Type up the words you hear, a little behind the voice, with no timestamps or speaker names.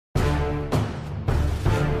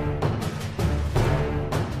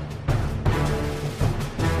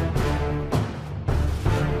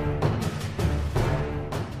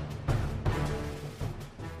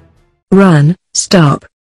Run, stop.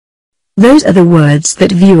 Those are the words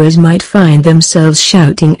that viewers might find themselves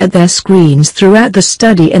shouting at their screens throughout the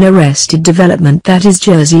study in Arrested Development that is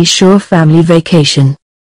Jersey Shore Family Vacation.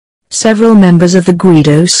 Several members of the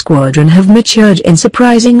Greedo squadron have matured in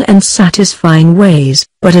surprising and satisfying ways,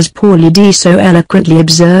 but as Paulie D so eloquently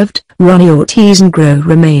observed, Ronnie Ortiz-Ngro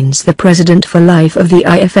remains the president for life of the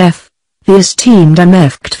IFF, the esteemed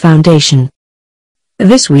MFCT Foundation.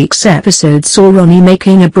 This week's episode saw Ronnie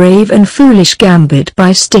making a brave and foolish gambit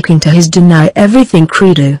by sticking to his deny-everything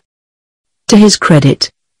credo. To his credit,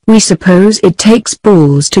 we suppose it takes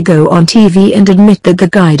balls to go on TV and admit that the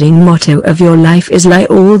guiding motto of your life is lie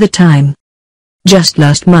all the time. Just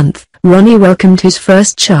last month, Ronnie welcomed his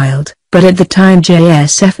first child, but at the time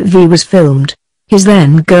JSFV was filmed, his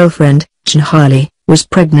then-girlfriend, Jen Harley, was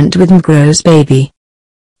pregnant with Ngro's baby.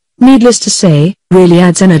 Needless to say, really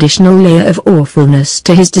adds an additional layer of awfulness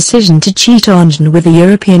to his decision to cheat on Jen with a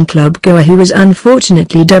European club-goer who was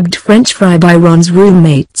unfortunately dubbed French fry by Ron's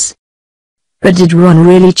roommates. But did Ron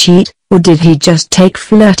really cheat, or did he just take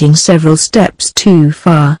flirting several steps too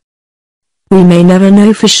far? We may never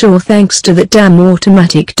know for sure thanks to that damn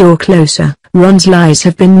automatic door closer. Ron's lies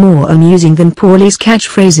have been more amusing than Paulie's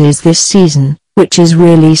catchphrases this season, which is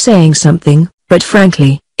really saying something, but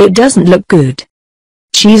frankly, it doesn't look good.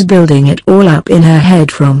 She's building it all up in her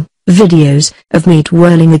head from videos of me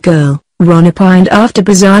twirling a girl, Ron opined after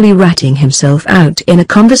bizarrely ratting himself out in a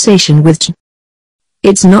conversation with Jen.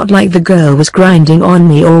 It's not like the girl was grinding on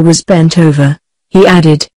me or was bent over, he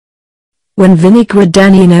added. When Vinny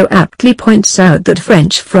Guadagnino aptly points out that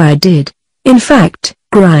French fry did, in fact,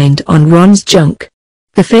 grind on Ron's junk,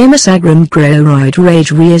 the famous Agram Groroid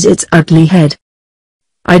rage rears its ugly head.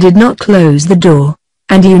 I did not close the door,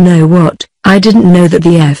 and you know what, I didn't know that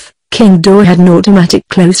the King door had an automatic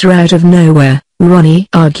closer out of nowhere, Ronnie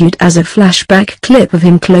argued as a flashback clip of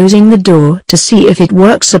him closing the door to see if it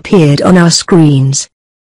works appeared on our screens.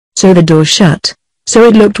 So the door shut, so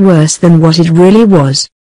it looked worse than what it really was.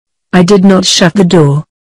 I did not shut the door.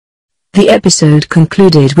 The episode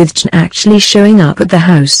concluded with Jen actually showing up at the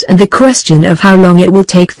house, and the question of how long it will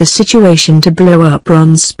take the situation to blow up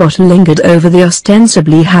Ron's spot lingered over the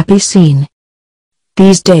ostensibly happy scene.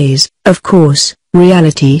 These days, of course,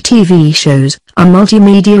 reality TV shows are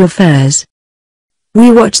multimedia affairs.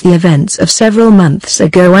 We watch the events of several months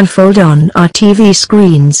ago unfold on our TV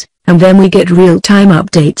screens, and then we get real-time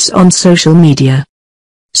updates on social media.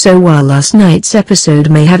 So while last night's episode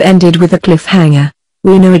may have ended with a cliffhanger,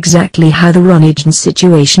 we know exactly how the Ronnie Jen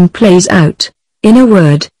situation plays out, in a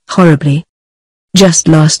word, horribly. Just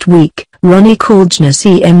last week, Ronnie called Jen a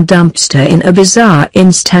CM dumpster in a bizarre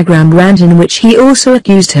Instagram rant in which he also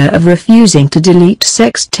accused her of refusing to delete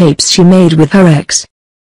sex tapes she made with her ex.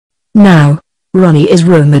 Now, Ronnie is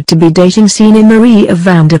rumored to be dating Sina Marie of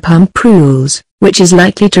Vanderpump Rules, which is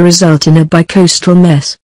likely to result in a bicoastal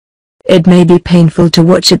mess. It may be painful to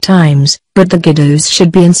watch at times, but the kiddos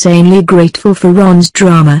should be insanely grateful for Ron's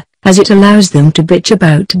drama, as it allows them to bitch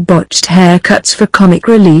about botched haircuts for comic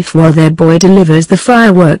relief while their boy delivers the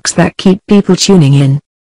fireworks that keep people tuning in.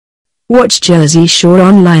 Watch Jersey Shore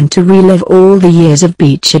online to relive all the years of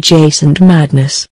beach-adjacent madness.